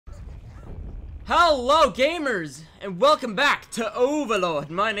Hello gamers, and welcome back to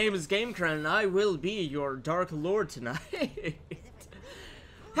Overlord. My name is GameCrown, and I will be your Dark Lord tonight.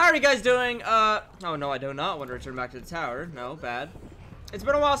 How are you guys doing? Oh no, I do not want to return back to the tower. No, bad. It's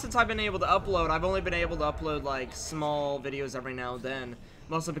been a while since I've been able to upload. I've only been able to upload like small videos every now and then.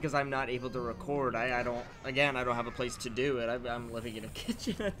 Mostly because I'm not able to record. I don't have a place to do it. I'm living in a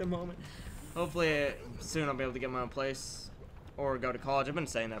kitchen at the moment. Hopefully soon I'll be able to get my own place or go to college. I've been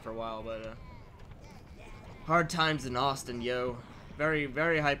saying that for a while, but hard times in Austin, yo. Very,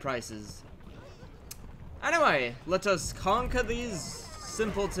 very high prices. Anyway, let us conquer these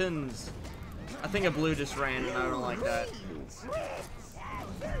simpletons. I think a blue just ran and I don't like that.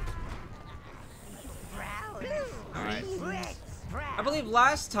 Alright. I believe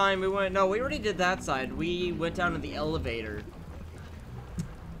last time we went, no, we already did that side. We went down to the elevator.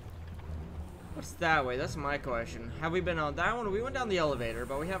 What's that way? That's my question. Have we been on that one? We went down the elevator,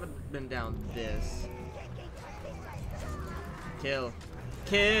 but we haven't been down this. Kill.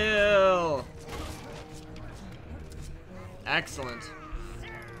 Kill! Excellent.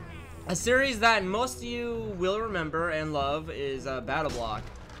 A series that most of you will remember and love is Battle Block.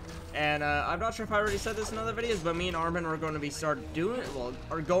 And I'm not sure if I already said this in other videos, but me and Armin are going to start doing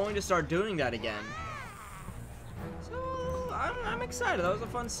that again. So I'm excited. That was a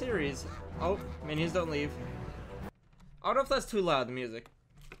fun series. Oh, minions don't leave. I don't know if that's too loud, the music.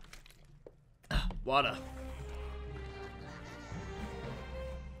 Water.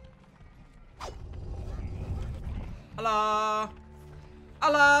 Hello.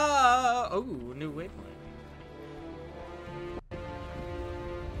 Hello. Oh, new waypoint.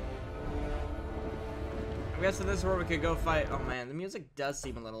 I guess this is where we could go fight. Oh man, the music does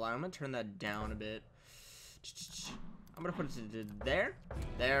seem a little loud. I'm gonna turn that down a bit. I'm gonna put it to there.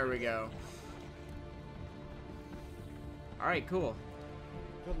 There we go. Alright, cool.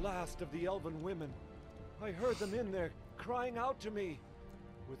 The last of the elven women. I heard them in there crying out to me.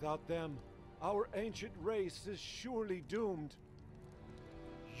 Without them, our ancient race is surely doomed.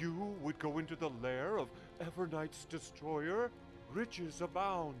 You would go into the lair of Evernight's destroyer? Riches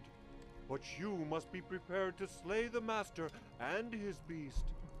abound. But you must be prepared to slay the master and his beast.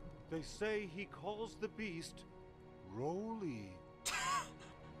 They say he calls the beast Roly.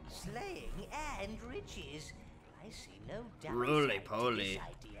 Slaying and riches. I see no doubt. Roly-poly.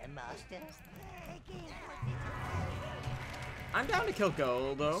 Idea, master. I'm down to kill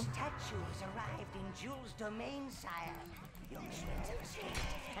gold, though. Statues arrived in Jules' domain, sire. Your shreds have escaped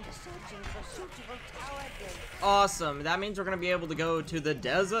and are searching for suitable tower gates. Awesome. That means we're gonna be able to go to the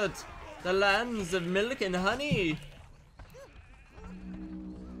desert. The lands of milk and honey.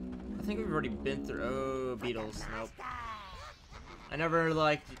 I think we've already been through. Oh, beetles. Nope. I never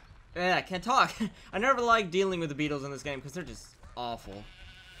liked. I can't talk. I never liked dealing with the beetles in this game because they're just awful.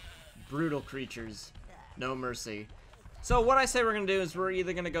 Brutal creatures. No mercy. So what I say we're gonna do is we're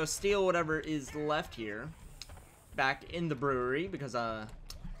either gonna go steal whatever is left here, back in the brewery, because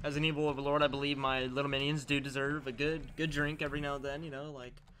as an evil overlord, I believe my little minions do deserve a good drink every now and then. You know,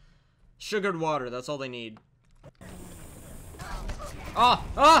 like. Sugared water, that's all they need. Ah!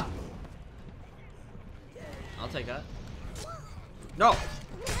 Ah! I'll take that. No!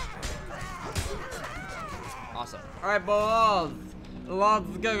 Awesome. Alright, boys.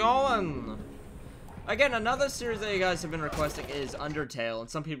 Let's get going. Again, another series that you guys have been requesting is Undertale, and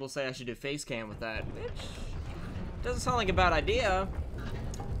some people say I should do face cam with that, which doesn't sound like a bad idea.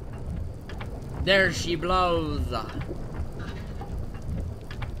 There she blows.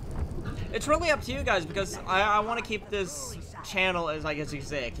 It's really up to you guys because I want to keep this channel as, I guess you could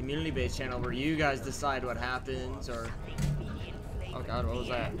say, a community-based channel where you guys decide what happens, or... Oh god, what was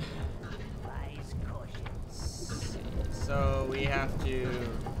that? So we have to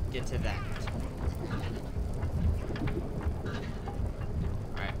get to that.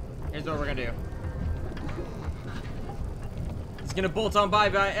 Alright, here's what we're gonna do. It's gonna bolt on by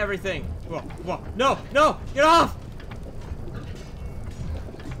everything. Whoa, whoa, no, no, get off!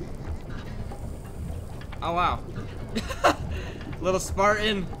 Oh wow. Little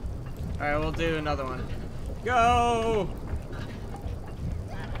Spartan. Alright, we'll do another one. Go!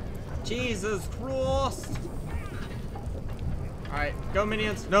 Jesus Christ! Alright, go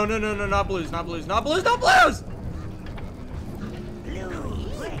minions. No, no, no, no, not blues, not blues, not blues, not blues!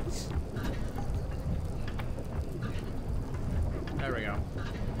 There we go.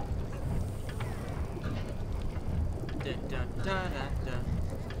 Dun, dun, dun, dun, dun.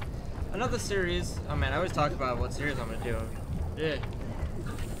 Another series. Oh man, I always talk about what series I'm gonna do. Yeah.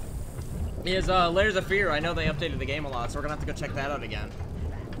 Is Layers of Fear. I know they updated the game a lot, so we're gonna have to go check that out again.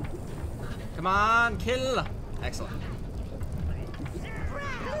 Come on, kill! Excellent.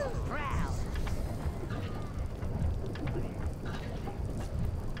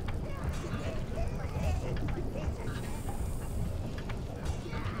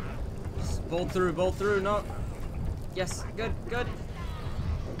 Bolt through, no. Yes, good, good.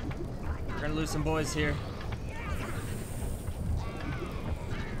 We're gonna lose some boys here.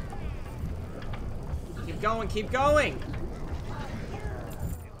 Keep going, keep going!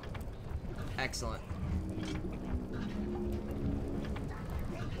 Excellent.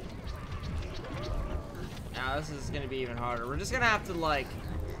 Now this is gonna be even harder. We're just gonna have to, like,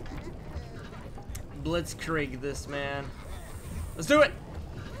 blitzkrieg this, man. Let's do it!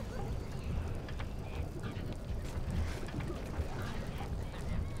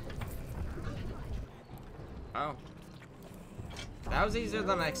 Oh. That was easier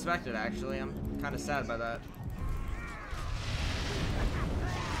than I expected, actually. I'm kind of sad by that.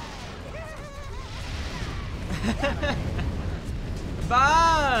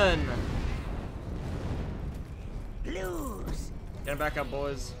 Fun! Blues! Get back up,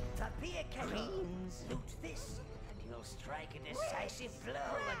 boys. The beer cannons! Loot this, and you'll strike a decisive blow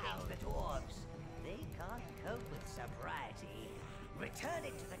against the dwarves. They can't cope with sobriety. Return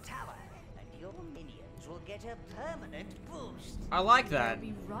it to the tower, and your minions will get a permanent boost. I like that. It'd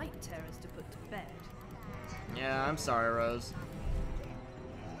be right terrors to put to bed. Yeah, I'm sorry, Rose.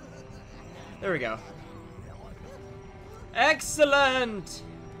 There we go. Excellent!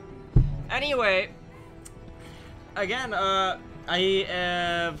 Anyway, again, I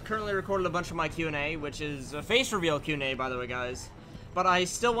have currently recorded a bunch of my Q&A, which is a face reveal Q&A, by the way, guys. But I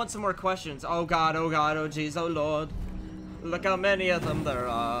still want some more questions. Oh god, oh god, oh jeez, oh lord. Look how many of them there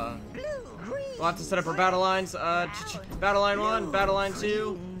are. We'll have to set up our battle lines. Battle line 1, battle line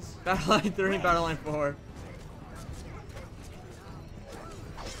 2, battle line 3, battle line 4.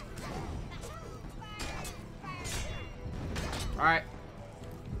 Alright.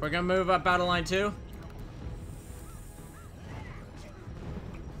 We're gonna move up battle line 2.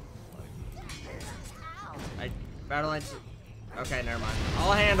 Battle line 2. Okay, never mind.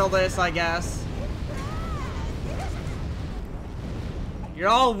 I'll handle this, I guess. You're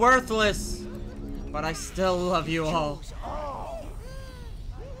all worthless, but I still love you all.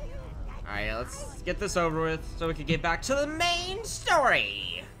 Alright, let's get this over with so we can get back to the main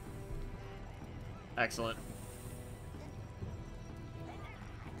story. Excellent.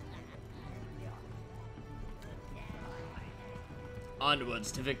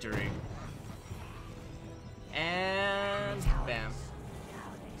 Onwards to victory. And bam.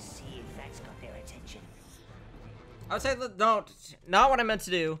 Now let's see if that's got their attention. I would say, not what I meant to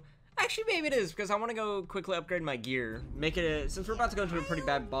do. Actually, maybe it is, because I want to go quickly upgrade my gear. Make it, since we're about to go into a pretty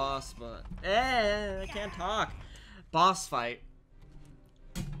bad boss, but, I can't talk. Boss fight.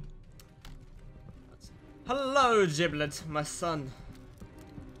 Hello, Giblet, my son.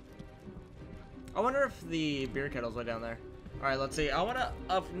 I wonder if the beer kettle's way down there. Alright, let's see. I want to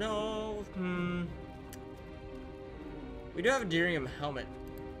we do have a Derium helmet.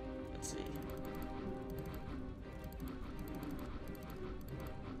 Let's see.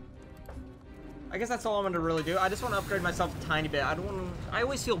 I guess that's all I'm gonna really do. I just want to upgrade myself a tiny bit. I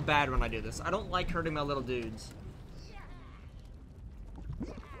always feel bad when I do this. I don't like hurting my little dudes.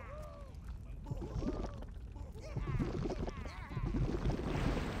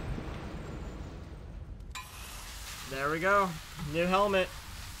 There we go. New helmet.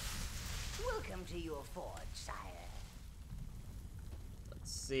 Welcome to your forge, sire.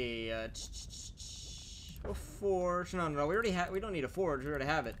 Let's see. A forge. No, we already have. We don't need a forge. We already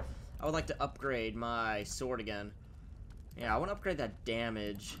have it. I would like to upgrade my sword again. Yeah, I want to upgrade that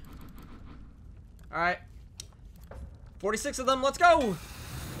damage. All right. 46 of them. Let's go.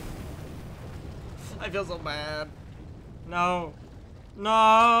 I feel so bad. No.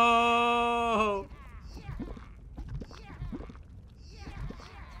 No.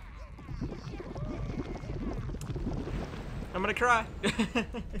 I'm gonna cry.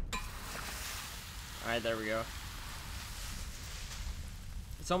 Alright, there we go.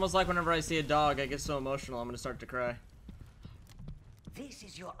 It's almost like whenever I see a dog, I get so emotional, I'm gonna start to cry. This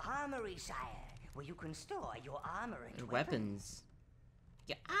is your armory, sire, where you can store your armor and Weapons.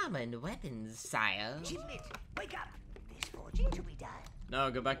 Your armor and weapons, sire. Giblet, wake up! There's forging to be done.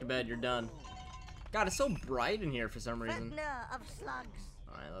 No, go back to bed, you're done. God, it's so bright in here for some reason. Fattener of slugs.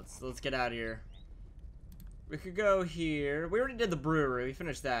 Alright, let's get out of here. We could go here. We already did the brewery. We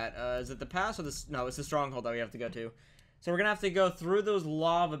finished that. Is it the pass or the... No, it's the stronghold that we have to go to. So we're going to have to go through those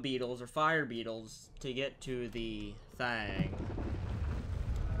lava beetles or fire beetles to get to the thing.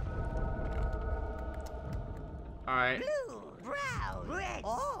 Alright. Blue, brown, red.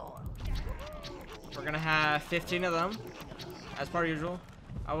 Oh. We're going to have 15 of them, as per usual.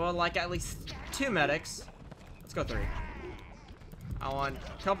 I would like at least 2 medics. Let's go 3. I want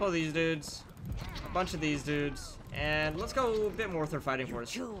a couple of these dudes. A bunch of these dudes. And let's go a bit more with our fighting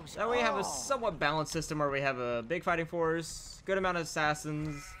force. That way we have a somewhat balanced system where we have a big fighting force, good amount of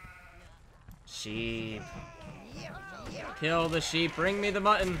assassins. Sheep. Kill the sheep, bring me the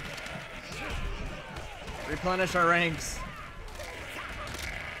mutton. Replenish our ranks.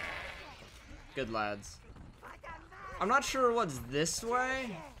 Good lads. I'm not sure what's this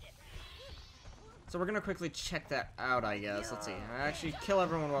way. So we're gonna quickly check that out, I guess. Let's see. I actually kill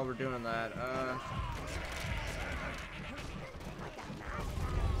everyone while we're doing that.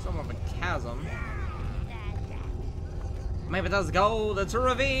 Somewhat of a chasm. Maybe that's gold. It's a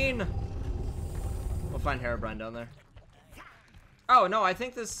ravine. We'll find Herobrine down there. Oh no, I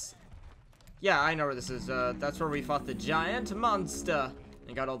think this. Yeah, I know where this is. That's where we fought the giant monster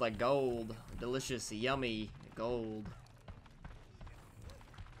and got all that gold. Delicious, yummy gold.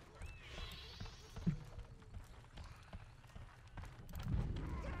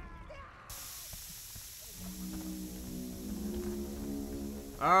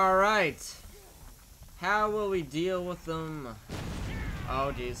 All right. How will we deal with them?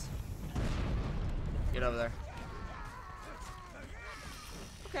 Oh, geez. Get over there.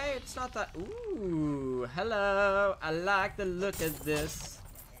 Okay, it's not that. Ooh, hello. I like the look of this.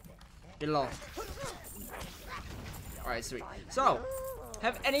 Get along. Alright, sweet. So,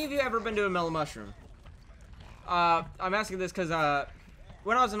 have any of you ever been to a mellow mushroom? I'm asking this because,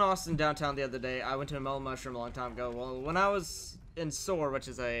 when I was in Austin downtown the other day, I went to a mellow mushroom a long time ago. Well, when I was in SOAR, which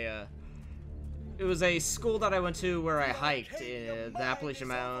is it was a school that I went to where I hiked in the Appalachian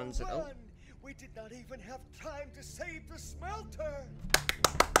Mountains. And, oh. We did not even have time to save the smelter.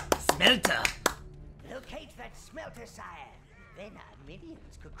 Smelter! Locate that smelter, sire. Then our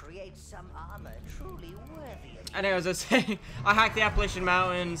minions could create some armor truly worthy of you. I know, as I was saying, I hiked the Appalachian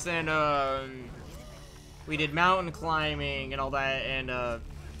Mountains and we did mountain climbing and all that, and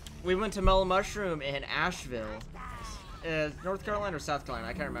we went to Mellow Mushroom in Asheville. North Carolina or South Carolina,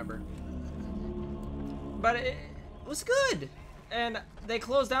 I can't remember. But it was good. And they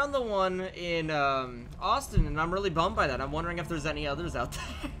closed down the one in Austin, and I'm really bummed by that. I'm wondering if there's any others out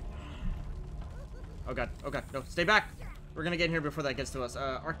there. Oh god, no, stay back. We're gonna get in here before that gets to us.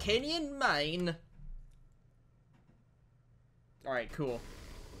 Arcanian Mine. Alright, cool.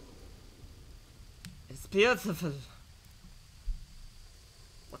 It's beautiful.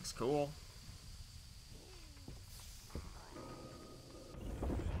 Looks cool.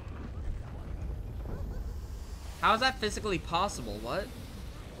 How is that physically possible? What?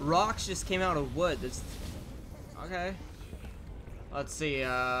 Rocks just came out of wood. This. Okay. Let's see.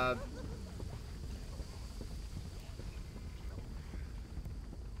 I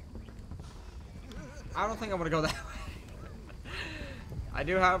don't think I'm gonna go that way. I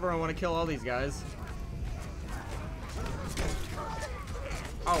do, however, I want to kill all these guys.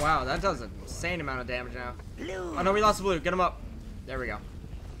 Oh wow, that does an insane amount of damage now. Oh no, we lost the blue. Get him up. There we go.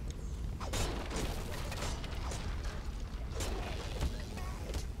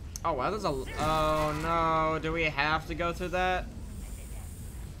 Oh wow, there's a. Oh no, do we have to go through that?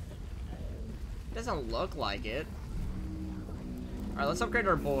 Doesn't look like it. Alright, let's upgrade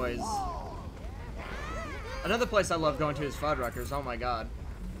our boys. Another place I love going to is Fuddruckers. Oh my god.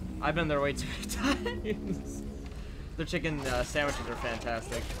 I've been there way too many times. Their chicken sandwiches are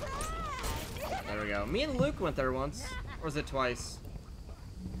fantastic. There we go. Me and Luke went there once. Or was it twice?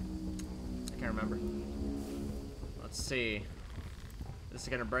 I can't remember. Let's see. This is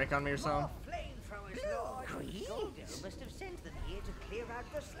gonna break on me or something? Must have sent them here to clear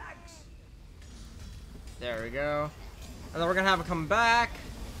out the slugs. There we go. And then we're gonna have it come back.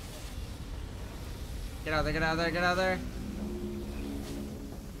 Get out there, get out there, get out there.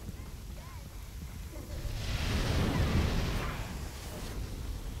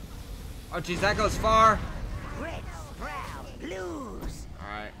 Oh geez, that goes far. Red, brown, blues.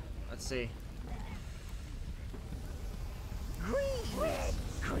 Alright, let's see. Red,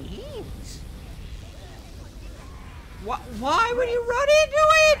 greens. Why would you run into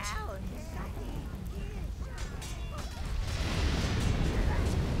it?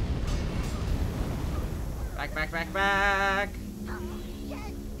 Back, back, back, back.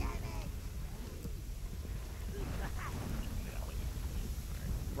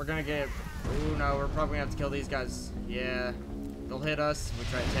 We're gonna get. Ooh, no, we're probably gonna have to kill these guys. Yeah, they'll hit us. We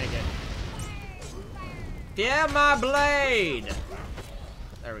try to take it. Yeah, my blade.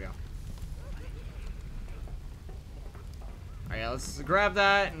 There we go. Alright, let's grab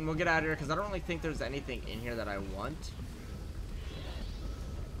that and we'll get out of here because I don't really think there's anything in here that I want.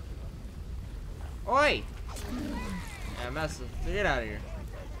 Oi! Yeah, mess. Get out of here.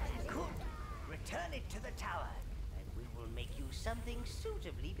 Good. Return it to the tower, and we will make you something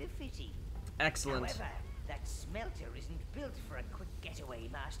suitably befitting. Excellent. However, That smelter isn't built for a quick getaway,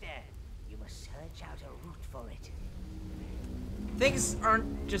 Master. You must search out a route for it. Things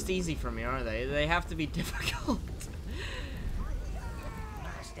aren't just easy for me, are they? They have to be difficult.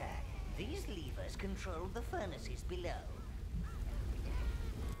 Master, these levers control the furnaces below.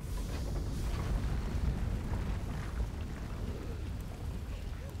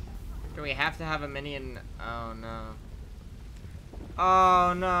 Do we have to have a minion? Oh no.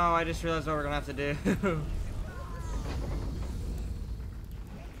 Oh no, I just realized what we're gonna have to do.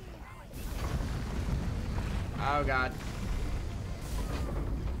 Oh god.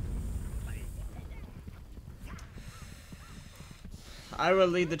 I will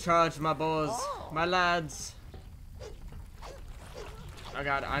lead the charge, my boys. My lads. Oh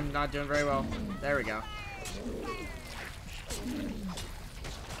god, I'm not doing very well. There we go.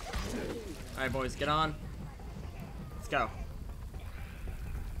 Alright boys, get on. Let's go.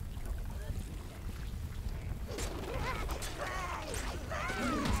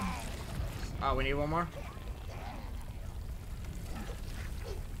 Oh, we need one more?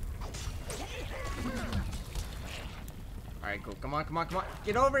 Alright, cool. Come on, come on, come on.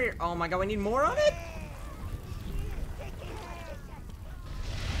 Get over here. Oh my god, we need more on it?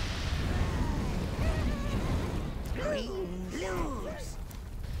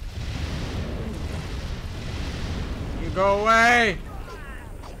 You go away!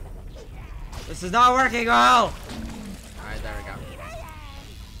 This is not working well! Alright, there we go.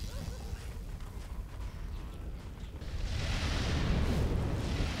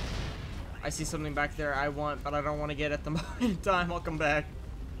 I see something back there I want, but I don't want to get at the moment in time. I'll come back.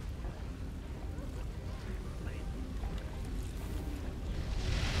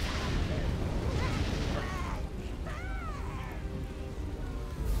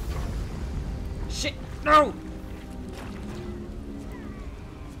 Shit! No!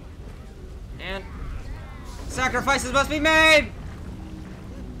 And sacrifices must be made!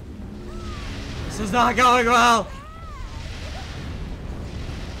 This is not going well!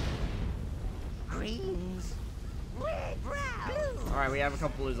 Greens, red, brown, blue. Alright, we have a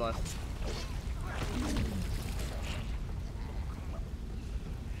couple blues left.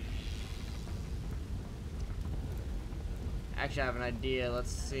 Actually, I have an idea.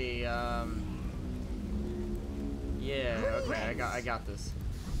 Let's see. Yeah, okay, I got this.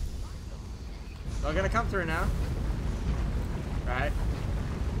 They're gonna come through now. Right.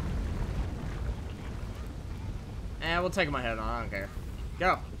 And we'll take my head on, I don't care.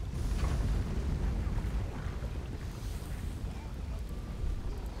 Go!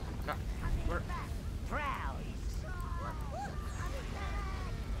 No, we're... Proud.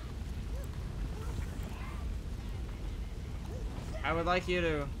 I would like you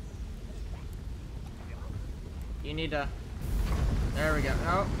to... You need to... There we go.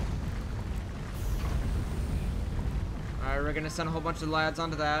 No. Alright, we're gonna send a whole bunch of lads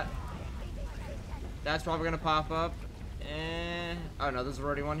onto that. That's probably gonna pop up. And... Oh no, there's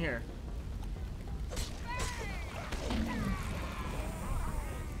already one here.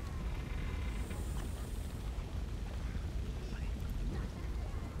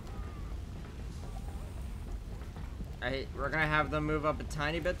 We're gonna have them move up a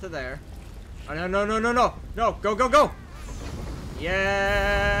tiny bit to there. Oh no, no, no, no, no! No! Go, go, go!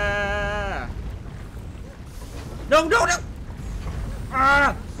 Yeah! No, no, no!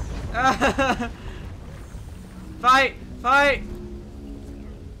 Ah! Fight! Fight!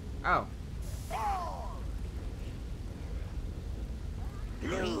 Oh.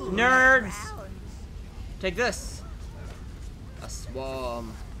 Nerds! Take this! A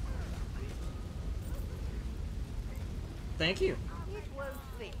swarm. Thank you. It won't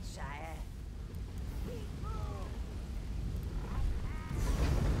fit, sire.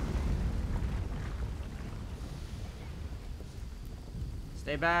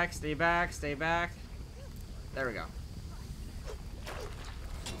 Stay back, stay back, stay back. There we go.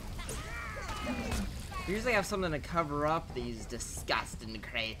 We usually have something to cover up these disgusting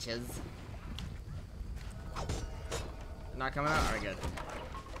creatures. Not coming out? Alright, good.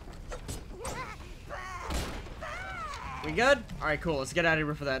 We good? Alright, cool. Let's get out of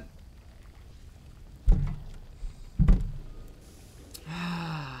here for that.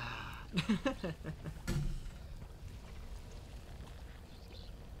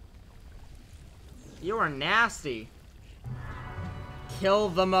 You are nasty. Kill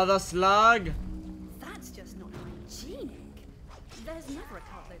the mother slug. That's just not hygienic. There's never a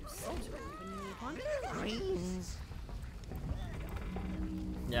cartload of salt around when you need one. Greens.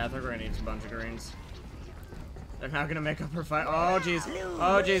 Yeah, I think we're gonna need a bunch of greens. They're not gonna make up for fight. Oh jeez.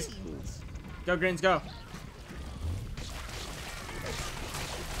 Oh jeez. Go greens, go.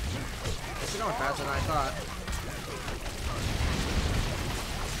 going faster than I thought.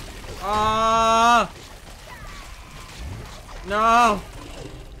 No!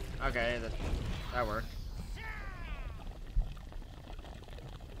 Okay, that worked.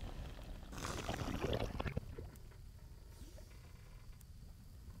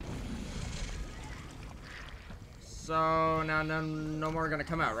 So now no more gonna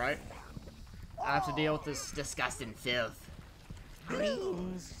come out, right? I have to deal with this disgusting filth.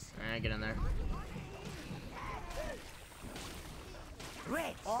 Greens. Alright, get in there.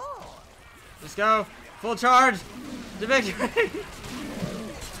 Red. Oh. Let's go! Full charge! To victory!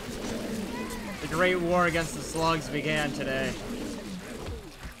 The great war against the slugs began today.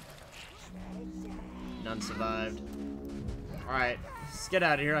 None survived. Alright, let's get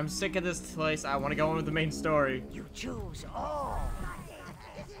out of here. I'm sick of this place. I want to go on with the main story. You choose all.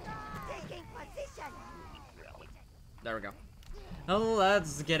 There we go. Oh,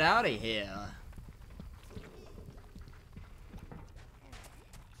 let's get out of here.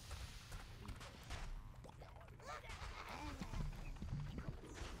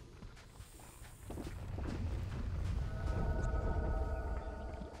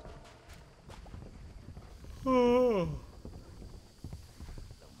 Oh.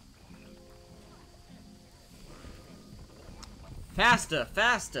 Faster,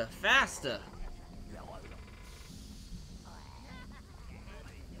 faster, faster.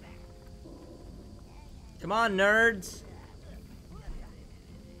 Come on, nerds.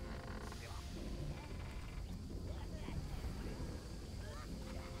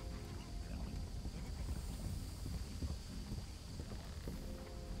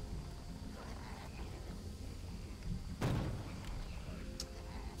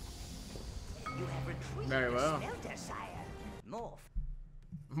 Very well.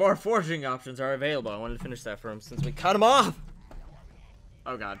 More forging options are available. I wanted to finish that for him since we cut him off.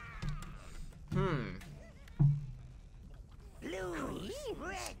 Oh god.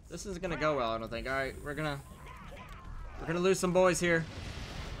 This isn't gonna go well, I don't think. Alright, we're gonna lose some boys here.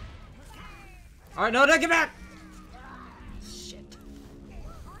 Alright, no, get back! Shit.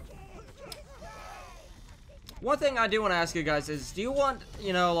 One thing I do want to ask you guys is, do you want,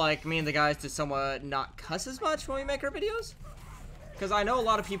 you know, like, me and the guys to somewhat not cuss as much when we make our videos? Because I know a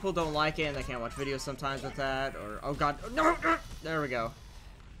lot of people don't like it and they can't watch videos sometimes with that, or, oh god, no, there we go.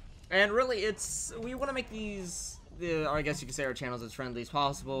 And really, we want to make these, I guess you could say our channels as friendly as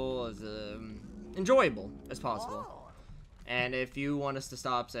possible, as enjoyable as possible. And if you want us to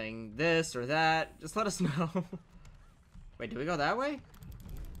stop saying this or that, just let us know. Wait, do we go that way?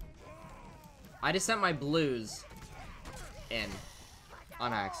 I just sent my blues in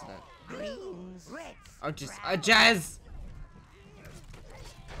on accident. Oh, just jazz.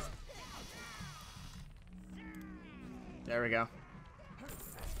 There we go.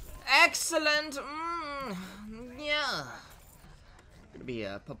 Excellent. Yeah. Gonna be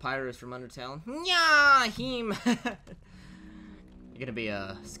a Papyrus from Undertale. Yeah, him. You're gonna be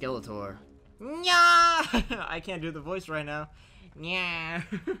a Skeletor. Yeah. I can't do the voice right now. Yeah.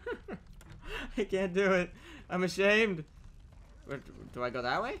 I can't do it. I'm ashamed. Do I go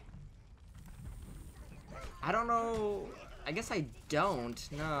that way? I don't know. I guess I don't.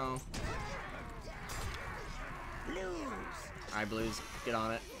 No. Alright, Blues. Get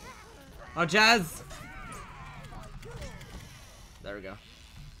on it. Oh, Jazz! There we go.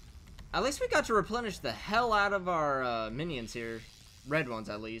 At least we got to replenish the hell out of our minions here. Red ones,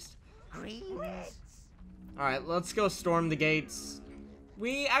 at least. Alright, let's go storm the gates.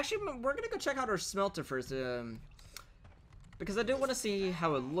 We're gonna go check out our smelter first, because I do want to see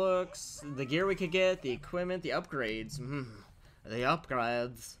how it looks, the gear we could get, the equipment, the upgrades. The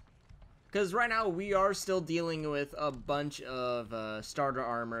upgrades. Because right now we are still dealing with a bunch of starter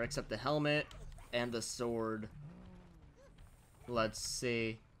armor, except the helmet and the sword. Let's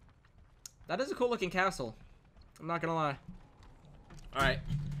see. That is a cool looking castle. I'm not gonna lie. Alright.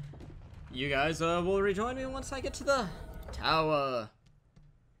 You guys will rejoin me once I get to the tower.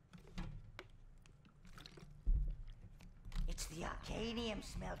 It's the Arcanium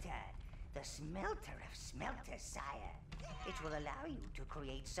Smelter. The smelter of smelters, sire. It will allow you to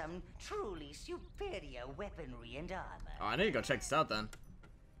create some truly superior weaponry and armor. Oh, I need to go check this out then.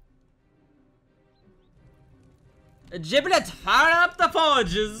 Giblet, fire up the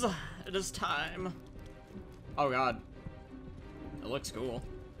forges! It is time. Oh god. It looks cool.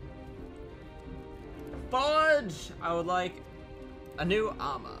 Forge! I would like a new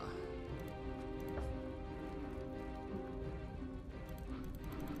armor.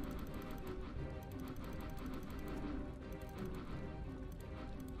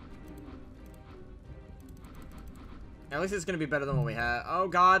 At least it's gonna be better than what we had. Oh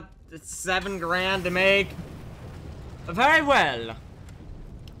god, it's 7 grand to make. Very well.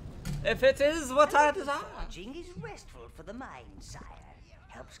 If it is what I desire. Foraging is restful for the mind, sire.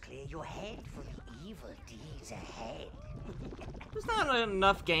 Helps clear your head for the evil deeds ahead. There's not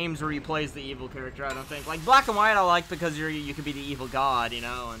enough games where he plays the evil character, I don't think. Like, Black and White I like because you could be the evil god, you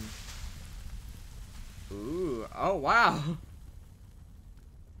know, and... Ooh, oh wow.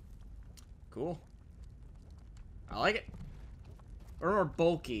 Cool. I like it. Or more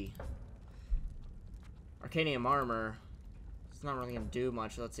bulky. Arcanium armor. It's not really gonna do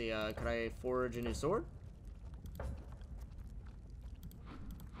much. Let's see, could I forge a new sword?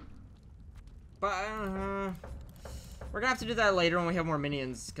 But, we're gonna have to do that later when we have more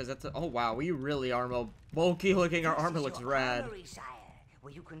minions, because that's oh wow, we really are bulky looking. Our armor looks rad. Armory, sire,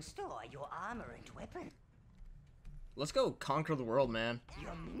 where you can store your armor and weapons. Let's go conquer the world, man.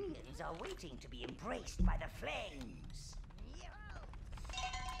 Your minions are waiting to be embraced by the flames.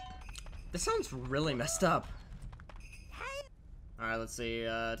 This sounds really messed up. Alright, let's see,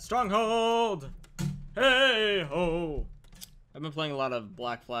 Stronghold! Hey ho! I've been playing a lot of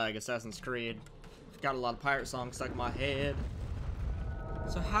Black Flag, Assassin's Creed. I've got a lot of pirate songs stuck in my head.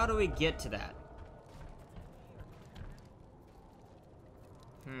 So how do we get to that?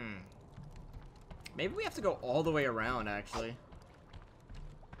 Maybe we have to go all the way around, actually.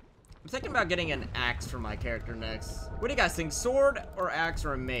 I'm thinking about getting an axe for my character next. What do you guys think? Sword or axe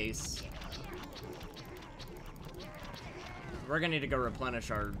or a mace? We're gonna need to go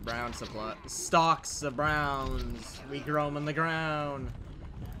replenish our brown supply. Stocks of browns. We grow them in the ground.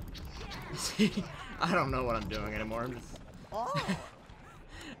 See, I don't know what I'm doing anymore. I'm just...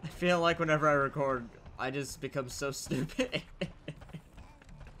 I feel like whenever I record, I just become so stupid.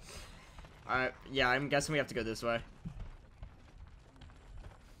 Alright, yeah, I'm guessing we have to go this way.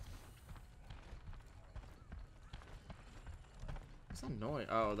 What's that noise?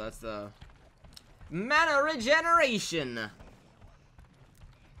 Oh, that's the... Mana regeneration! Let's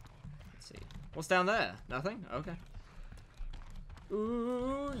see. What's down there? Nothing? Okay.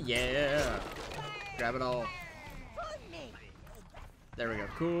 Ooh, yeah. Grab it all. There we go.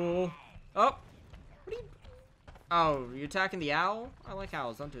 Cool. Oh! What are you... Oh, you attacking the owl? I like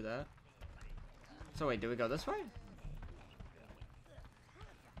owls. Don't do that. So wait, do we go this way?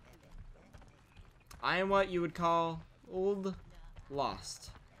 I am what you would call old lost.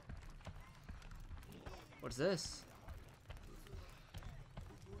 What's this?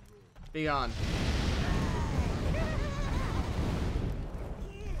 Be gone.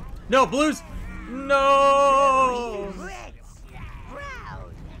 No, blues! No! Alright,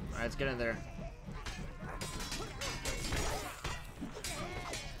 let's get in there.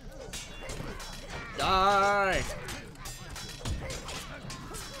 Die!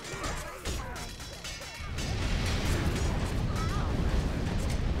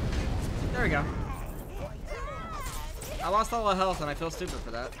 There we go. I lost all the health and I feel stupid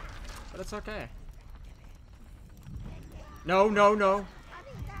for that. But it's okay. No, no, no.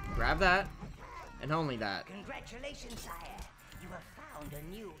 Grab that. And only that. Congratulations, sire. You have found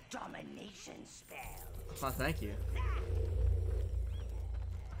a new domination spell. Oh, thank you.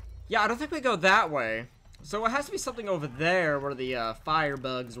 Yeah, I don't think we go that way. So it has to be something over there where the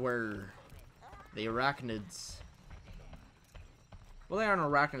firebugs were. The arachnids. Well, they aren't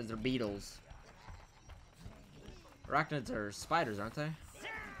arachnids, they're beetles. Arachnids are spiders, aren't they?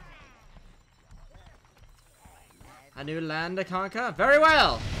 A new land to conquer? Very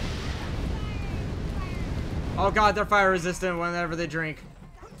well! Oh god, they're fire resistant whenever they drink.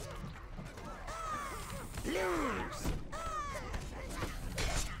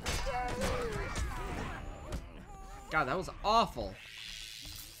 God, that was awful.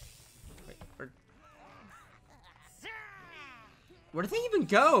 Wait, where did they even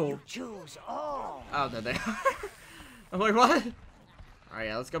go? You choose all. Oh, there they are. I'm like, what? Alright,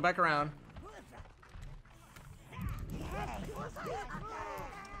 yeah, let's go back around.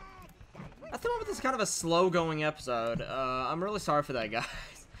 I thought this is kind of a slow-going episode. I'm really sorry for that, guys.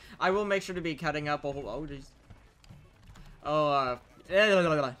 I will make sure to be cutting up a whole... Oh, jeez. Oh,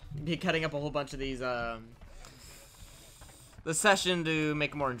 be cutting up a whole bunch of these, the session to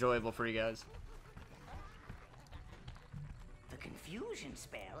make it more enjoyable for you guys. The confusion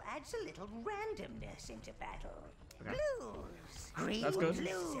spell adds a little randomness into battle. Okay. Blues. Green That's good.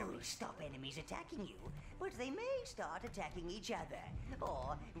 blues stop enemies attacking you, but they may start attacking each other,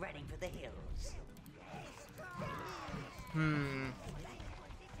 or running for the hills.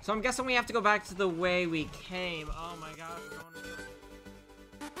 So I'm guessing we have to go back to the way we came. Oh my god.